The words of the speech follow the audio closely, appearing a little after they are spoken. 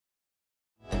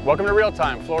Welcome to Real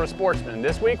Time, Florida Sportsman.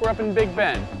 This week we're up in Big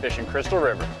Bend, fishing Crystal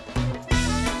River.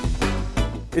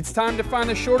 It's time to find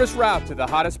the shortest route to the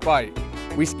hottest bite.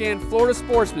 We scan Florida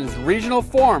Sportsman's regional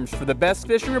forums for the best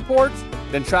fishing reports,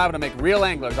 then travel to make real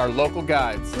anglers our local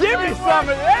guides. Give me some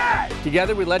of that!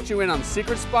 Together we let you in on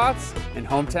secret spots and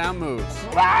hometown moves.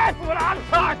 That's what I'm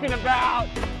talking about!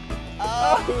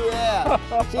 Oh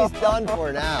yeah, she's done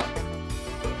for now.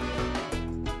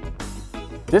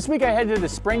 This week I headed to the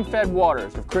spring-fed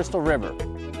waters of Crystal River.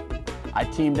 I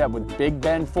teamed up with Big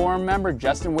Bend Forum member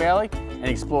Justin Whaley and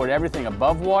explored everything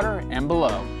above water and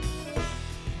below.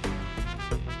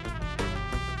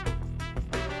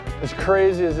 As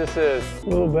crazy as this is, a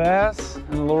little bass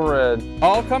and a little red.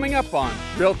 All coming up on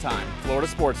Real Time, Florida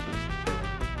Sportsman.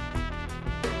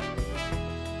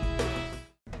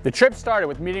 The trip started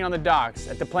with meeting on the docks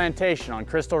at the plantation on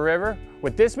Crystal River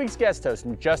with this week's guest host,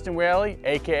 Justin Whaley,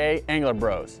 aka Angler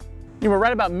Bros. We're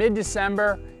right about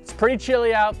mid-December. It's pretty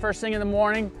chilly out first thing in the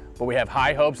morning, but we have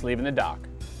high hopes leaving the dock.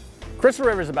 Crystal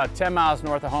River is about 10 miles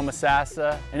north of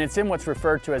Homosassa, and it's in what's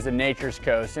referred to as the Nature's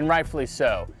Coast, and rightfully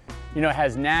so. It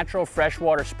has natural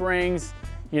freshwater springs,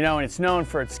 and it's known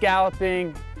for its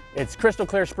scalloping, its crystal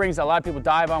clear springs that a lot of people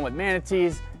dive on with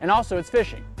manatees, and also its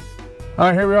fishing. All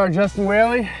right, here we are, Justin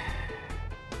Whaley,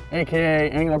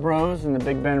 aka Angler Bros in the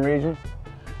Big Bend region.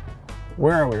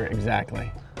 Where are we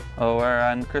exactly? Oh, we're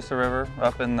on Crystal River,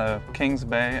 up in the Kings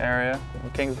Bay area.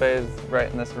 Kings Bay is right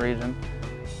in this region.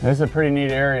 This is a pretty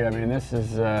neat area. I mean, this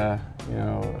is, a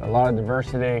lot of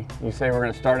diversity. You say we're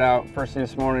going to start out first thing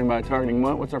this morning by targeting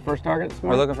what? What's our first target this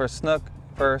morning? We're looking for snook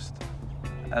first,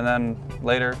 and then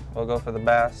later we'll go for the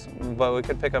bass. But we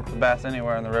could pick up the bass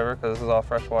anywhere in the river because this is all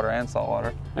freshwater and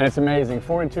saltwater. And it's amazing.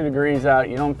 42 degrees out.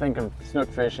 You don't think of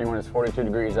snook fishing when it's 42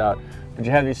 degrees out. But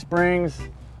you have these springs,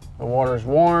 the water's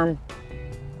warm,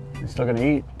 you're still going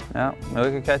to eat. Yeah,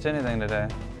 we could catch anything today.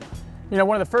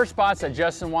 One of the first spots that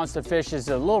Justin wants to fish is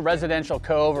a little residential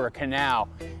cove or a canal.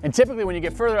 And typically when you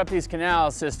get further up these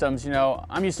canal systems,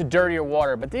 I'm used to dirtier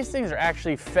water, but these things are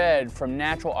actually fed from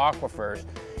natural aquifers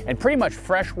and pretty much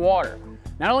fresh water.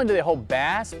 Not only do they hold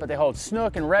bass, but they hold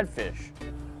snook and redfish.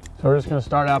 So we're just gonna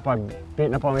start out by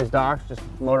beating up on these docks, just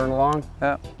motoring along,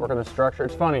 working the structure.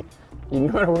 It's funny, no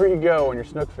matter where you go when you're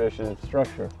snook fishing, it's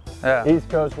structure. Yeah. East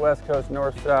coast, west coast,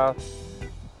 north, south,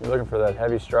 you're looking for that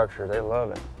heavy structure. They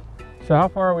love it. So how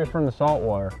far are we from the salt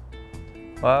water?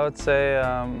 Well, I would say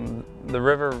the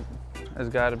river has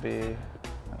got to be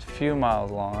a few miles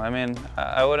long. I mean,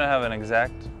 I wouldn't have an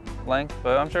exact length,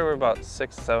 but I'm sure we're about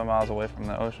 6 to 7 miles away from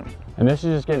the ocean. And this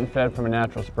is just getting fed from a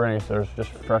natural spring, so there's just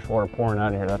fresh water pouring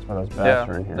out of here. That's why those bass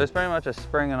are in here. There's pretty much a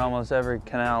spring in almost every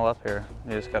canal up here.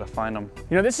 You just got to find them.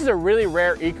 This is a really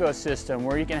rare ecosystem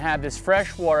where you can have this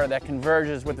fresh water that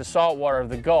converges with the salt water of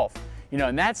the Gulf.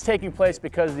 And that's taking place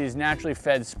because of these naturally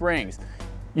fed springs.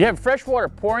 You have fresh water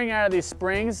pouring out of these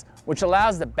springs, which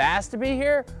allows the bass to be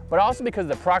here, but also because of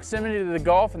the proximity to the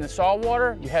Gulf and the salt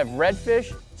water, you have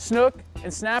redfish, snook,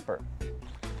 and snapper.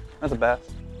 That's a bass.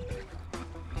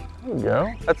 There you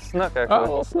go. That's snook, actually. Oh, a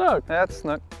little snook. Yeah, that's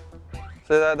snook. See,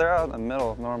 they're out in the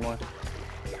middle normally.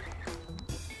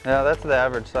 Yeah, that's the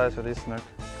average size for these snook.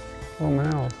 Oh,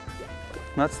 man.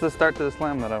 That's the start to the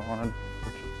slam that I wanted.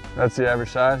 That's the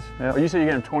average size? Yeah. Oh, you said you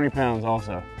get them 20 pounds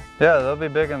also. Yeah, they'll be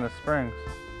big in the springs.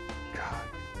 God.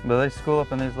 But they school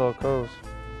up in these little coves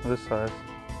this size.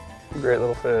 Great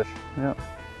little fish. Yep.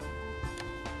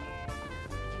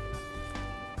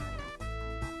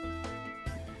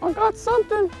 I got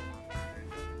something.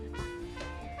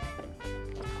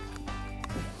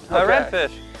 A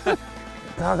redfish.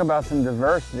 Talk about some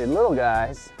diversity. Little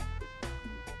guys.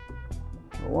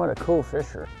 What a cool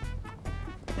fisher.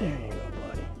 There you go,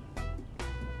 buddy.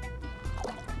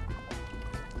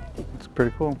 It's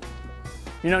pretty cool.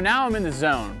 Now I'm in the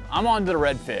zone. I'm on to the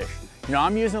redfish.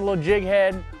 I'm using a little jig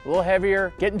head, a little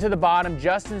heavier, getting to the bottom.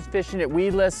 Justin's fishing it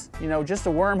weedless, just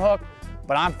a worm hook,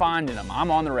 but I'm finding them.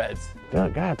 I'm on the reds.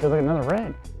 God, it feels like another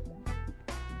red.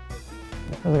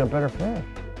 It feels like a better fish.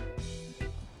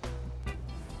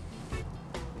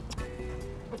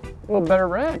 A little better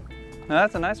red. No,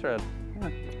 that's a nice red.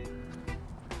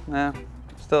 Yeah,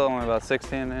 still only about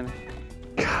 16 in.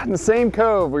 God, in the same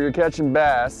cove where you're catching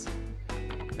bass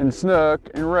and snook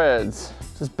and reds,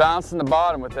 just bouncing the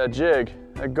bottom with that jig,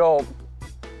 that gulp.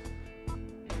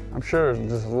 I'm sure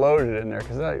it's just loaded in there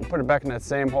because I put it back in that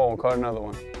same hole and caught another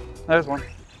one. There's one.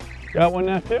 Got one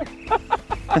now too?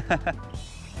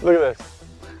 Look at this.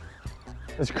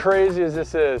 As crazy as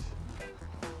this is.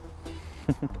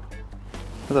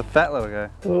 There's a fat little guy.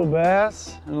 A little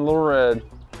bass and a little red.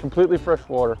 Completely fresh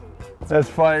water. That's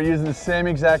funny, using the same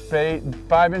exact bait,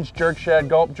 5-inch jerk shad,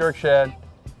 gulp jerk shad.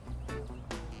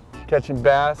 Catching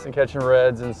bass and catching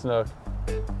reds and snook.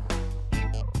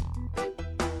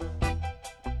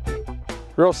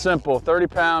 Real simple,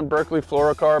 30-pound Berkley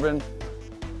fluorocarbon,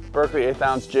 Berkley 1/8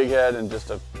 ounce jig head, and just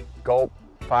a gulp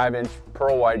 5-inch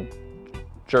pearl white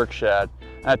jerk shad.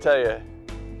 And I tell you,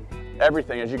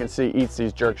 everything, as you can see, eats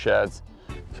these jerk shads.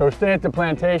 So we're staying at the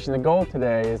plantation. The goal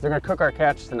today is they're gonna cook our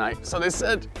catch tonight. So they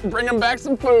said, bring them back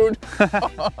some food.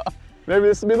 Maybe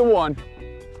this will be the one.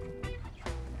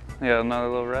 Yeah, another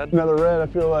little red. Another red, I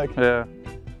feel like. Yeah.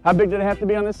 How big did it have to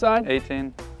be on this side?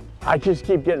 18. I just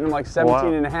keep getting them like 17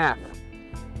 Wow. and a half.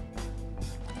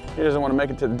 He doesn't want to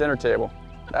make it to the dinner table.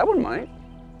 That one might.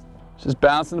 Just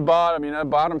bouncing the bottom, you know,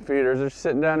 bottom feeders. They're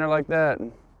sitting down there like that.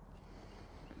 And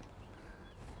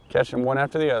catching one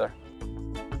after the other.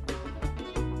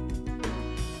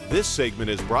 This segment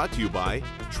is brought to you by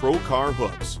Trocar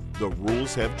Hooks. The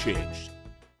rules have changed.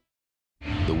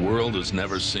 The world has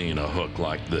never seen a hook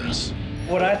like this.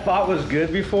 What I thought was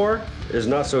good before is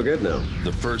not so good now.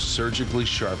 The first surgically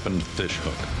sharpened fish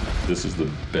hook. This is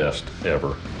the best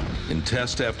ever. In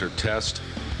test after test,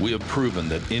 we have proven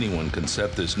that anyone can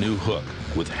set this new hook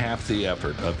with half the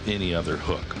effort of any other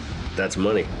hook. That's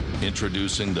money.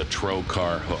 Introducing the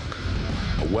Trocar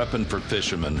hook, a weapon for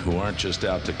fishermen who aren't just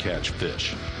out to catch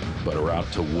fish, but are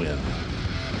out to win.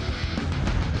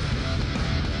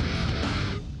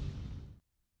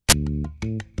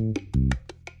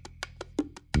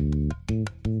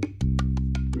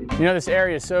 You know, this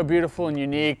area is so beautiful and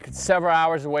unique. It's several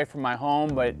hours away from my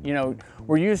home, but you know,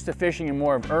 we're used to fishing in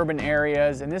more of urban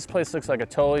areas, and this place looks like a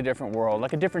totally different world,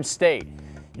 like a different state.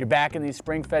 You're back in these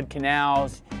spring-fed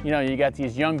canals, you know, you got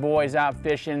these young boys out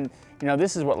fishing. You know,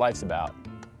 this is what life's about.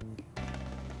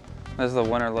 This is the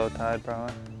winter low tide,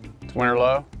 probably. It's winter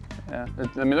low? Yeah.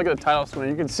 I mean, look at the tidal swing.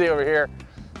 You can see over here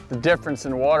the difference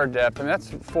in water depth. I mean, that's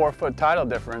 4-foot tidal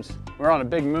difference. We're on a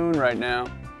big moon right now,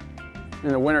 and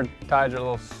the winter tides are a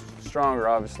little stronger,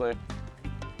 obviously.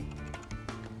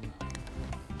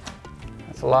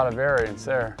 That's a lot of variance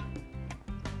there.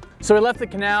 So we left the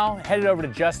canal, headed over to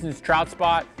Justin's trout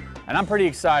spot, and I'm pretty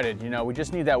excited. You know, we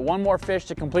just need that one more fish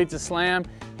to complete the slam.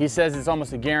 He says it's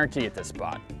almost a guarantee at this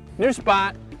spot. New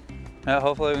spot. Yeah,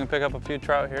 hopefully we can pick up a few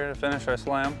trout here to finish our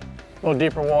slam. A little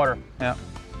deeper water. Yeah.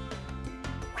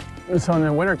 So in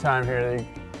the wintertime here,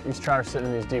 these trout are sitting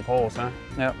in these deep holes, huh?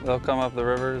 Yep, they'll come up the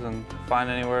rivers and find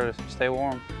anywhere to stay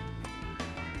warm.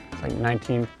 It's like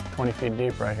 19, 20 feet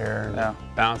deep right here, and yeah,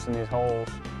 bouncing these holes.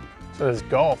 So this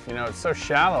Gulf, you know, it's so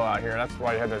shallow out here. That's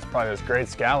why you had probably those great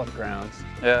scallop grounds.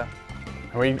 Yeah.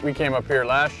 And we came up here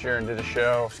last year and did a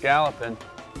show scalloping.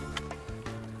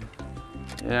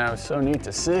 Yeah, it was so neat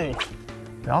to see.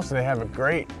 And also, they have a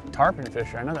great tarpon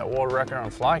fisher. I know that world record on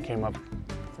fly came up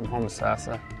from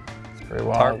Homosassa. It's pretty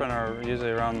wild. Tarpon are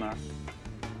usually around the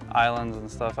islands and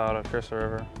stuff out of Crystal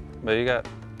River. But you got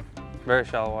very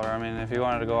shallow water. I mean, if you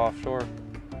wanted to go offshore,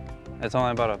 it's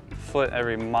only about a foot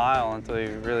every mile until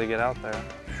you really get out there.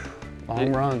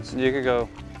 Long runs. You could go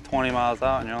 20 miles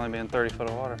out and you're only being 30 foot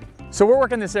of water. So we're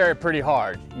working this area pretty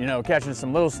hard, you know, catching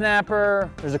some little snapper.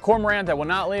 There's a cormorant that will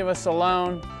not leave us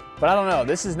alone, but I don't know,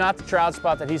 this is not the trout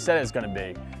spot that he said it's gonna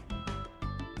be.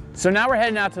 So now we're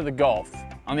heading out to the Gulf,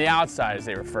 on the outside as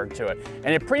they refer to it,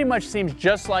 and it pretty much seems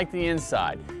just like the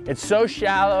inside. It's so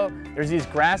shallow, there's these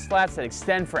grass flats that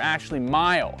extend for actually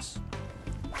miles.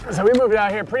 So we moved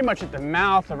out here pretty much at the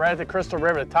mouth, right at the Crystal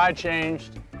River. The tide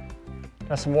changed,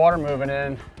 got some water moving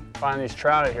in, find these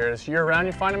trout out here. This year round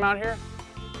you find them out here?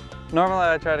 Normally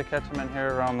I try to catch them in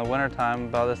here around the winter time,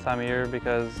 about this time of year,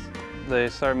 because they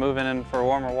start moving in for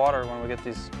warmer water when we get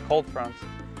these cold fronts.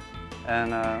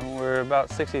 And we're about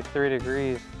 63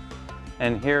 degrees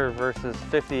in here versus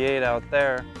 58 out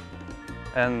there.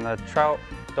 And the trout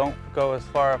don't go as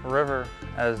far up river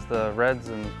as the reds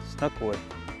and snook would.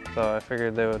 So I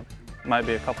figured might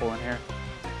be a couple in here.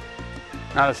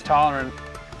 Not as tolerant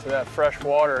to that fresh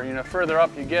water. You know, further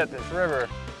up you get this river,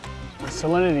 the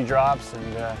salinity drops,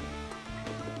 and the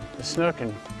snook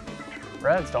and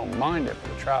reds don't mind it,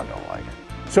 but the trout don't like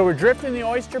it. So we're drifting the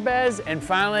oyster beds, and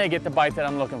finally I get the bite that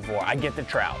I'm looking for. I get the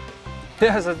trout.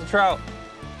 Yes, that's a trout.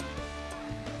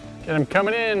 Get him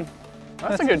coming in.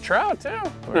 That's a good trout too.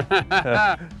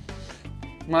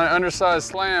 My undersized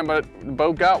slam, but the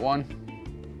boat got one.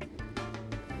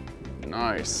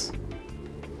 Nice.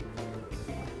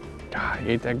 God,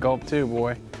 he ate that gulp too,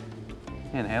 boy.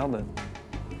 He inhaled it.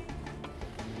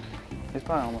 He's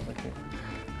probably almost like you.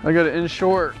 I got an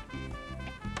inshore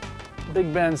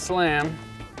Big Bend slam.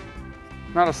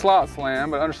 Not a slot slam,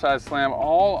 but undersized slam,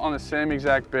 all on the same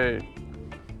exact bait.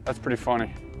 That's pretty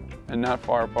funny, and not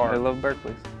far apart. I love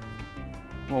Berkeley's.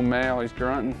 Little male, he's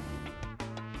grunting.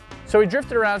 So we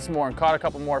drifted around some more and caught a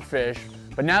couple more fish,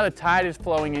 but now the tide is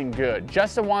flowing in good.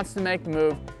 Justin wants to make the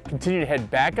move, continue to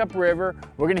head back upriver.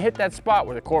 We're gonna hit that spot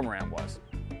where the cormorant was.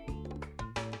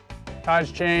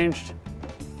 Tide's changed.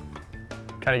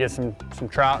 Kind of get some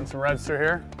trout and some reds through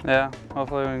here. Yeah,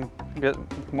 hopefully we can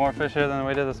get more fish here than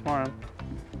we did this morning.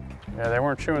 Yeah, they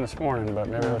weren't chewing this morning, but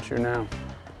maybe they'll chew now.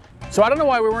 So I don't know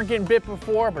why we weren't getting bit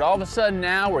before, but all of a sudden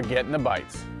now we're getting the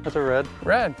bites. That's a red.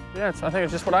 Red, yeah, I think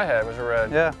it's just what I had was a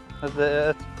red. Yeah, that's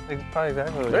probably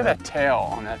exactly what Look at that tail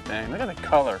on that thing. Look at the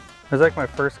color. It was like my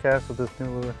first cast with this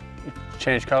new lure.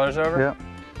 Change colors over? Yeah.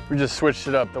 We just switched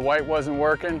it up. The white wasn't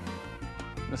working.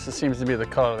 This seems to be the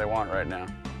color they want right now.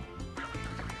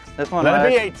 This one Let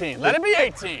it be 18. Let it be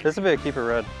 18. This would be a keeper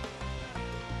red.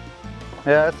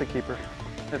 Yeah, that's a keeper.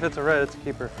 If it's a red, it's a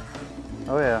keeper.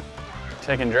 Oh yeah.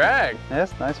 Take and drag. Yeah,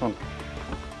 that's a nice one.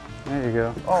 There you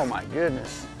go. Oh my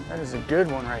goodness. That is a good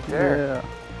one right there. Yeah.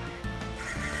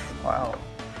 Wow.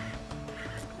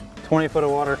 20 foot of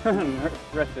water.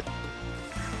 Redfish.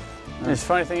 The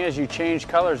funny thing is you change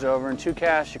colors over in 2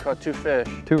 casts, you caught 2 fish.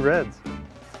 2 reds.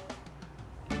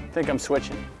 I think I'm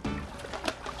switching.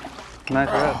 Nice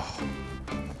red.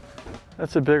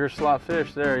 That's a bigger slot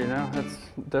fish there, you know. That's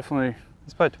definitely,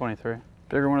 It's probably 23.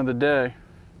 bigger one of the day.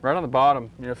 Right on the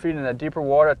bottom, you know, feeding that deeper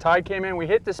water. Tide came in, we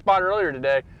hit this spot earlier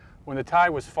today when the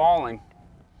tide was falling.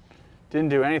 Didn't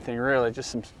do anything really, just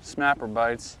some snapper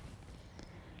bites.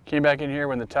 Came back in here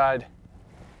when the tide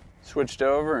switched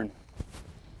over and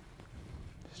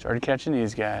started catching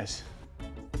these guys.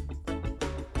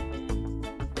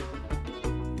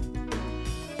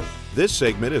 This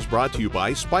segment is brought to you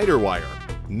by Spiderwire.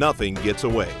 Nothing gets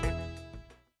away.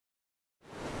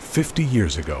 50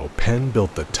 years ago, Penn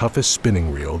built the toughest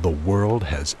spinning reel the world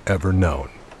has ever known.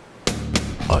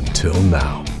 Until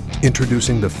now.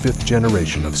 Introducing the 5th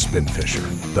generation of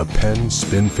Spinfisher, the Penn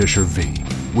Spinfisher V,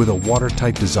 with a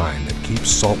watertight design that keeps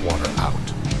salt water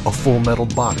out, a full metal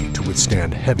body to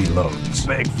withstand heavy loads,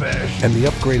 Big fish. and the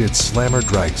upgraded slammer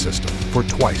drag system for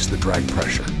twice the drag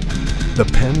pressure. The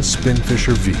Penn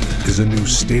Spinfisher V is a new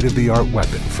state-of-the-art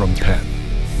weapon from Penn.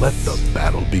 Let the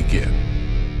battle begin.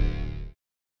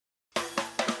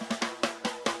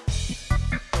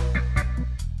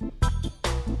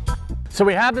 So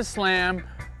we have the slam,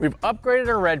 we've upgraded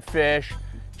our redfish.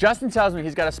 Justin tells me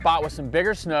he's got a spot with some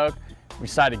bigger snook. We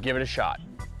decided to give it a shot.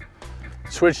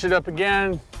 Switched it up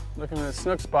again, looking at the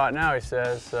snook spot now, he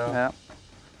says, so. Yeah.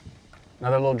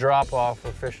 Another little drop off,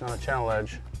 we're fishing on the channel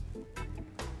edge.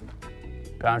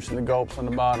 Bouncing the gulps on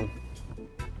the bottom.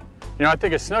 You know, I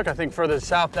think a snook, I think further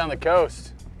south down the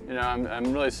coast. You know,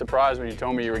 I'm really surprised when you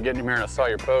told me you were getting him here and I saw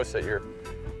your post that you're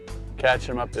catching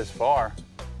them up this far.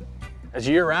 As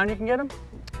year round you can get them?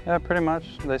 Yeah, pretty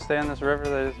much. They stay in this river,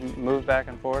 they just move back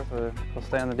and forth. They'll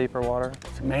stay in the deeper water.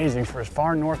 It's amazing for as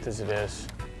far north as it is.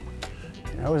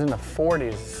 You know, it was in the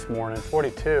 40s this morning,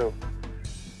 42.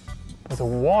 But the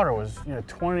water was, you know,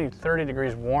 20, 30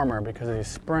 degrees warmer because of these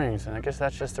springs. And I guess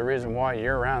that's just the reason why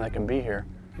year round they can be here.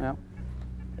 Yeah.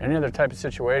 Any other type of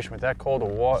situation with that cold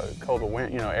of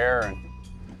wind, you know, air, and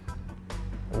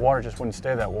the water just wouldn't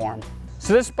stay that warm.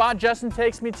 So this spot Justin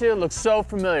takes me to looks so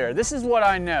familiar. This is what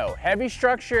I know. Heavy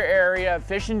structure area,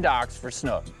 fishing docks for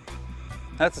snook.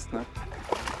 That's a snook.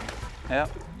 Yeah,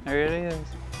 there it is.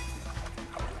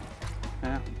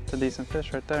 Yeah, it's a decent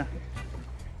fish right there.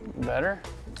 Better?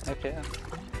 Heck yeah.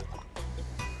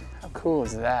 How cool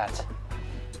is that?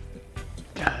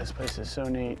 God, this place is so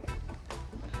neat.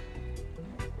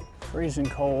 Freezing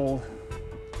cold.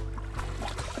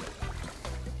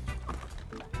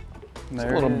 It's a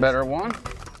little better one.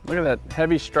 Look at that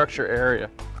heavy structure area.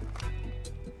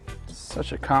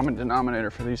 Such a common denominator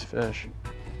for these fish.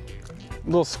 A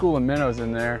little school of minnows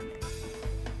in there.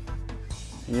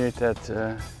 You ate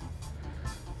that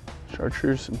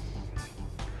chartreuse and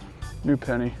new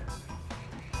penny.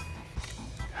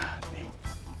 God, neat.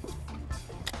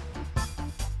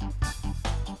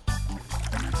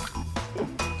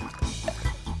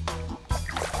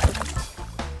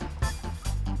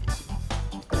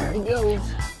 There he goes.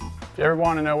 If you ever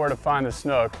want to know where to find the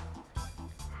snook,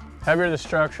 heavier the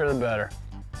structure, the better.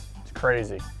 It's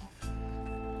crazy.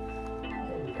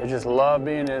 They just love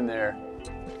being in there.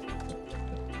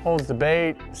 Holds the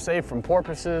bait, safe from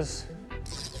porpoises.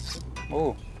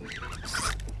 Oh,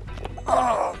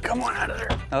 Oh, come on out of there.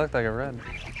 that looked like a red.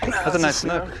 That's a nice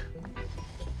snook.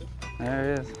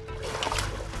 There he is.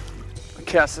 I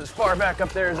cast as far back up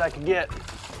there as I could get.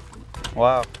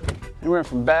 Wow. We went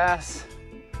from bass,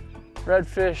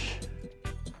 redfish,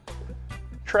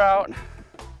 trout,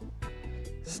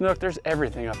 snook, there's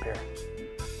everything up here.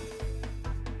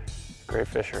 Great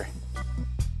fishery.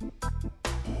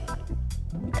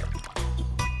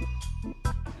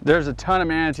 There's a ton of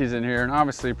manatees in here, and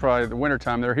obviously probably the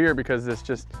wintertime they're here because it's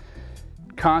just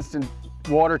constant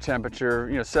water temperature,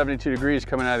 you know, 72 degrees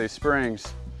coming out of these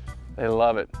springs. They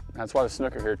love it. That's why the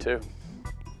snook are here too.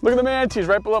 Look at the manatees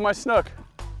right below my snook.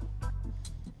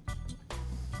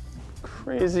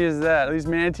 Crazy as that. These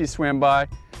manatees swam by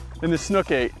and the snook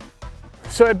ate.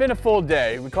 So it had been a full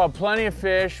day. We caught plenty of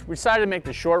fish. We decided to make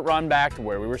the short run back to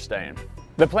where we were staying.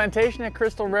 The plantation at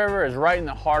Crystal River is right in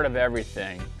the heart of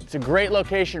everything. It's a great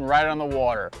location right on the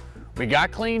water. We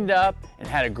got cleaned up and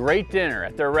had a great dinner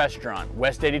at their restaurant,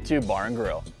 West 82 Bar and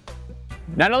Grill.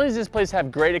 Not only does this place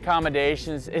have great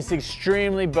accommodations, it's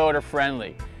extremely boater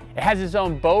friendly. It has its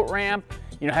own boat ramp,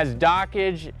 has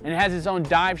dockage, and it has its own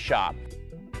dive shop.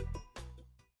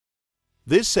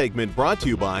 This segment brought to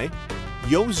you by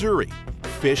Yozuri,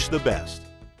 fish the best.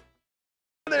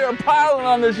 They are piling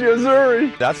on this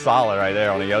Yozuri. That's solid right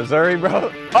there on the Yozuri,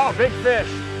 bro. Oh, big fish.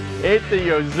 Ate the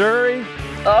Yozuri.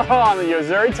 Oh, on the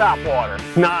Yozuri topwater.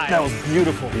 Nice. That was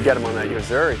beautiful. You get him on that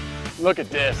Yozuri. Look at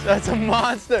this. That's a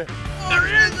monster. There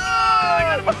he is. Oh, I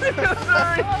got him on the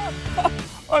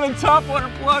Yozuri. On a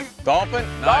topwater plug. Dolphin?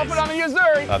 Nice. Dolphin on the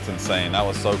Yozuri. That's insane. That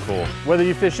was so cool. Whether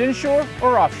you fish inshore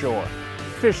or offshore,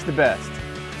 fish the best.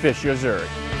 Fish Yozuri.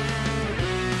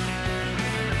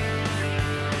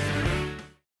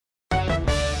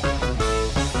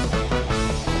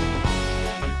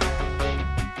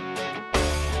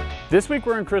 This week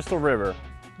we're in Crystal River.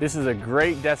 This is a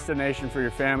great destination for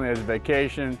your family as a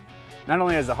vacation. Not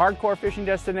only as a hardcore fishing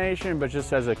destination, but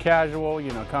just as a casual,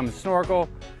 come and snorkel,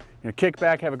 kick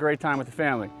back, have a great time with the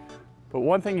family. But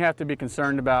one thing you have to be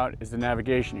concerned about is the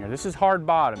navigation here. This is hard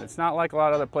bottom. It's not like a lot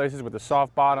of other places with a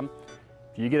soft bottom.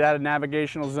 If you get out of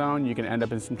navigational zone, you can end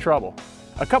up in some trouble.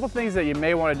 A couple things that you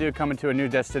may want to do coming to a new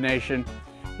destination.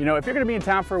 If you're going to be in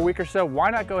town for a week or so, why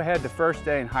not go ahead the first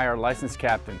day and hire a licensed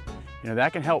captain?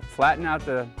 That can help flatten out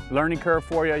the learning curve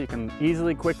for you. You can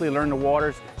easily, quickly learn the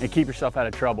waters and keep yourself out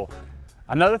of trouble.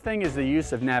 Another thing is the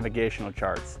use of navigational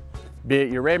charts. Be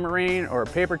it your Raymarine or a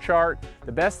paper chart,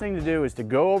 the best thing to do is to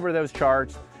go over those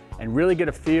charts and really get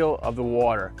a feel of the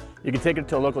water. You can take it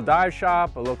to a local dive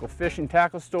shop, a local fishing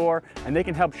tackle store, and they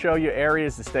can help show you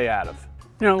areas to stay out of.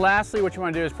 Lastly, what you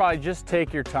want to do is probably just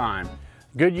take your time.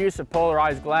 Good use of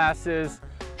polarized glasses,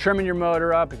 trimming your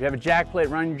motor up. If you have a jack plate,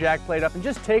 run your jack plate up, and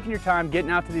just taking your time getting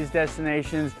out to these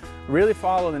destinations. Really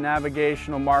follow the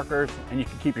navigational markers and you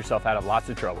can keep yourself out of lots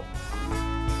of trouble.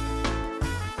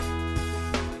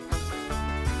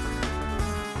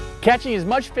 Catching as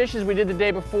much fish as we did the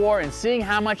day before and seeing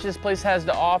how much this place has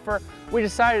to offer, we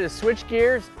decided to switch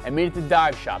gears and meet at the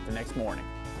dive shop the next morning.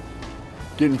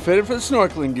 Getting fitted for the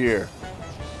snorkeling gear.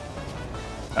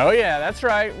 Oh yeah, that's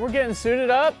right. We're getting suited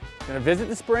up, gonna visit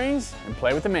the springs and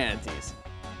play with the manatees.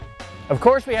 Of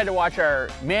course, we had to watch our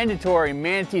mandatory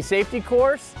manatee safety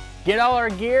course, get all our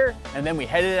gear, and then we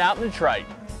headed out in the trike.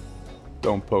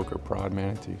 Don't poke or prod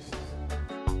manatees.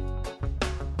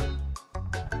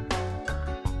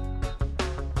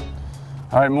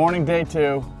 All right, morning day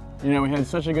two. We had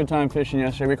such a good time fishing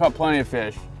yesterday. We caught plenty of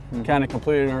fish. Kind of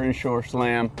completed our inshore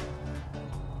slam.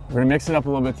 We're gonna mix it up a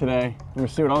little bit today. We're gonna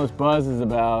see what all this buzz is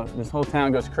about. This whole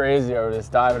town goes crazy over this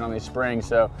diving on these springs,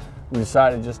 so we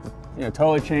decided just to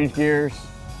totally change gears.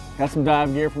 Got some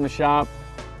dive gear from the shop.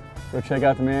 Go check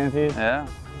out the manatees. Yeah,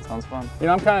 sounds fun.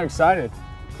 I'm kind of excited.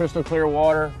 Crystal clear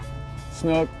water,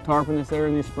 snook, tarpon that's there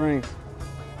in these springs.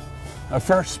 Our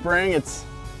first spring, it's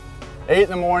 8 in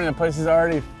the morning, the place is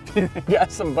already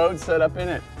got some boats set up in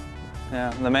it. Yeah,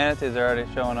 the manatees are already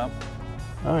showing up.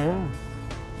 Oh yeah.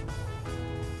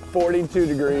 42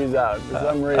 degrees out for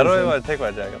some reason. I don't even want to take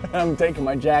my jacket off. I'm taking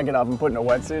my jacket off and putting a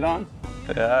wetsuit on.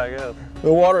 Yeah, I guess.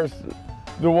 The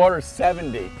water's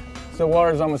 70. So the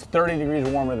water's almost 30 degrees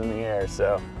warmer than the air,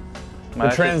 so the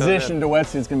transition to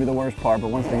wetsuit's gonna be the worst part, but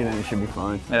once we get in, it should be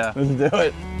fine. Yeah. Let's do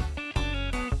it.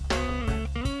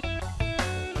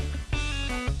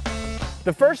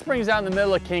 The first spring's out in the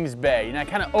middle of Kings Bay,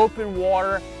 kind of open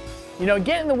water.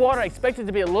 Getting in the water, I expect it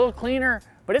to be a little cleaner,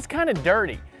 but it's kind of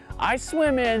dirty. I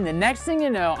swim in, the next thing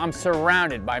you know, I'm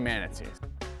surrounded by manatees.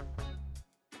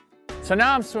 So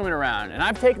now I'm swimming around, and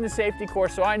I've taken the safety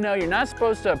course, so I know you're not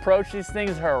supposed to approach these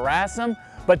things or harass them,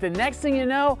 but the next thing you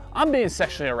know, I'm being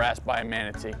sexually harassed by a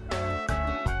manatee.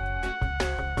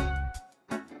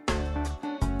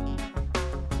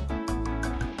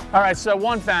 All right, so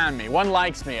one found me, one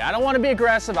likes me. I don't want to be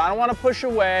aggressive, I don't want to push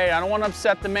away, I don't want to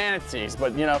upset the manatees,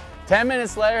 but 10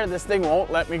 minutes later, this thing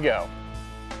won't let me go.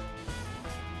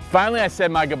 Finally, I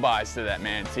said my goodbyes to that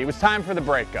manatee. It was time for the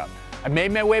breakup. I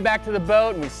made my way back to the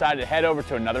boat and we decided to head over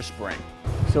to another spring.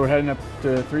 So we're heading up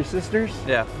to Three Sisters?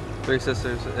 Yeah, Three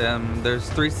Sisters. There's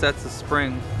 3 sets of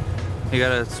spring You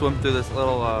gotta swim through this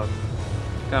little,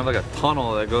 kind of like a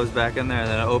tunnel that goes back in there, and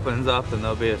then it opens up, and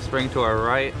there'll be a spring to our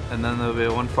right, and then there'll be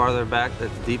one farther back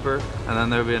that's deeper, and then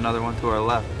there'll be another one to our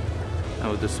left. And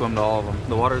we'll just swim to all of them.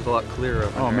 The water's a lot clearer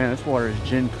up in here. Man, this water is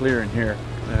gin clear in here.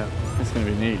 Yeah. It's gonna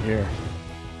be neat here.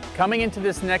 Coming into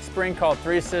this next spring called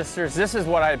Three Sisters, this is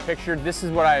what I pictured, this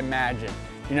is what I imagined.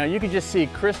 You know, you could just see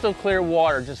crystal clear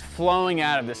water just flowing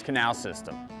out of this canal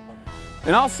system.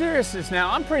 In all seriousness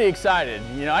now, I'm pretty excited.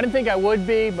 You know, I didn't think I would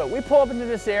be, but we pull up into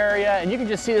this area and you can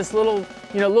just see this little,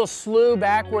 little slough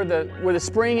back where the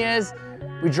spring is.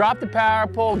 We drop the power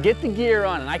pole, get the gear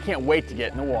on, and I can't wait to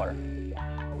get in the water.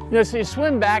 You know, so you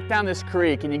swim back down this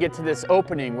creek and you get to this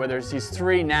opening where there's these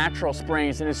 3 natural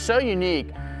springs, and it's so unique.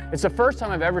 It's the first time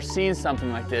I've ever seen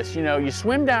something like this. You know, you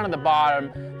swim down to the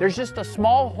bottom, there's just a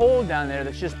small hole down there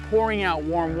that's just pouring out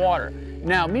warm water.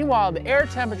 Now, meanwhile, the air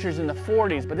temperature's in the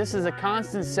 40s, but this is a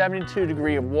constant 72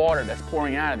 degree of water that's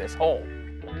pouring out of this hole.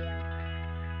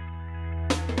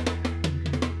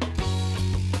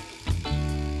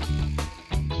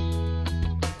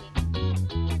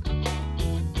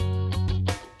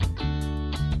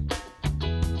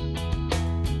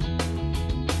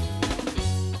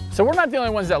 So we're not the only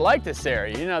ones that like this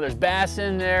area. You know, there's bass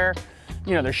in there,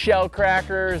 you know, there's shell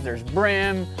crackers, there's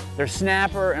brim, there's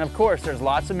snapper, and of course, there's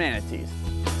lots of manatees.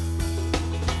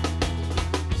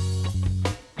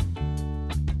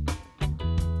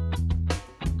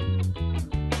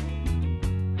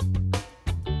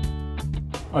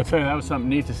 I'll tell you, that was something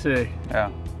neat to see. Yeah.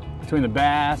 Between the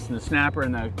bass and the snapper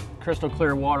and the crystal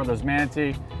clear water, those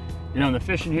manatee. You know, the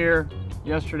fishing here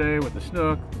yesterday with the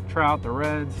snook, the trout, the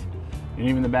reds, and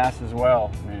even the bass as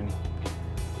well. I mean,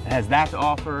 it has that to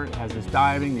offer. It has this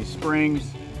diving, these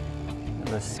springs,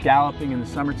 the scalloping in the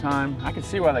summertime. I can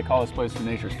see why they call this place the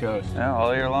Nature's Coast. Yeah,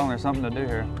 all year long there's something to do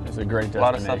here. It's a great destination. A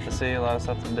lot of stuff to see, a lot of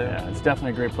stuff to do. Yeah, it's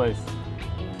definitely a great place.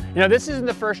 You know, this isn't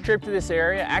the first trip to this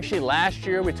area. Actually, last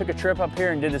year we took a trip up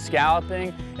here and did the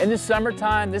scalloping. In the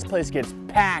summertime, this place gets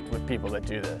packed with people that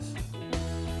do this.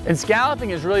 And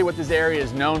scalloping is really what this area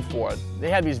is known for.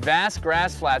 They have these vast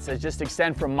grass flats that just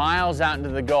extend for miles out into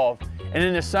the Gulf. And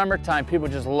in the summertime, people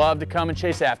just love to come and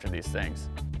chase after these things.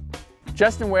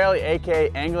 Justin Whaley, aka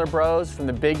Angler Bros from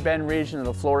the Big Bend region of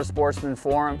the Florida Sportsman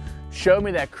Forum, showed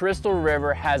me that Crystal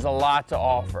River has a lot to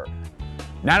offer.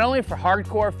 Not only for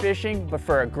hardcore fishing, but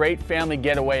for a great family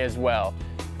getaway as well.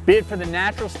 Be it for the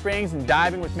natural springs and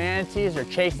diving with manatees or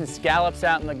chasing scallops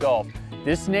out in the Gulf,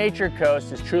 this nature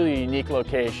coast is truly a unique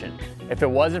location. If it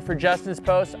wasn't for Justin's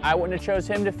post, I wouldn't have chose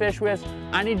him to fish with.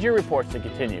 I need your reports to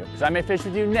continue, because I may fish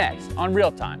with you next on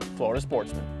Real Time Florida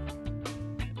Sportsman.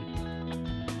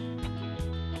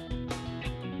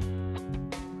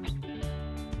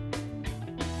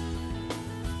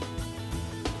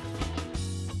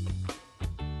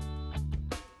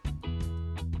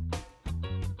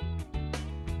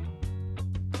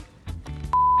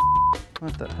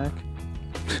 What the heck?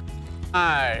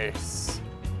 Nice.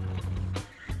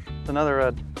 It's another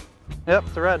red. Yep,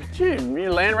 it's a red. Gee,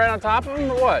 you land right on top of him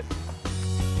or what?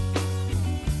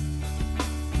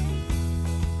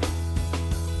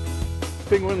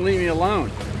 Thing wouldn't leave me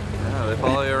alone. Yeah, they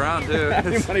follow you around too. I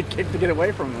didn't want to kick to get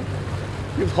away from him.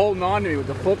 He was holding on to me with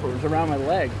the flippers around my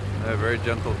leg. Yeah, very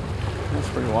gentle. That's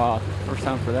pretty wild. First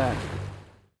time for that.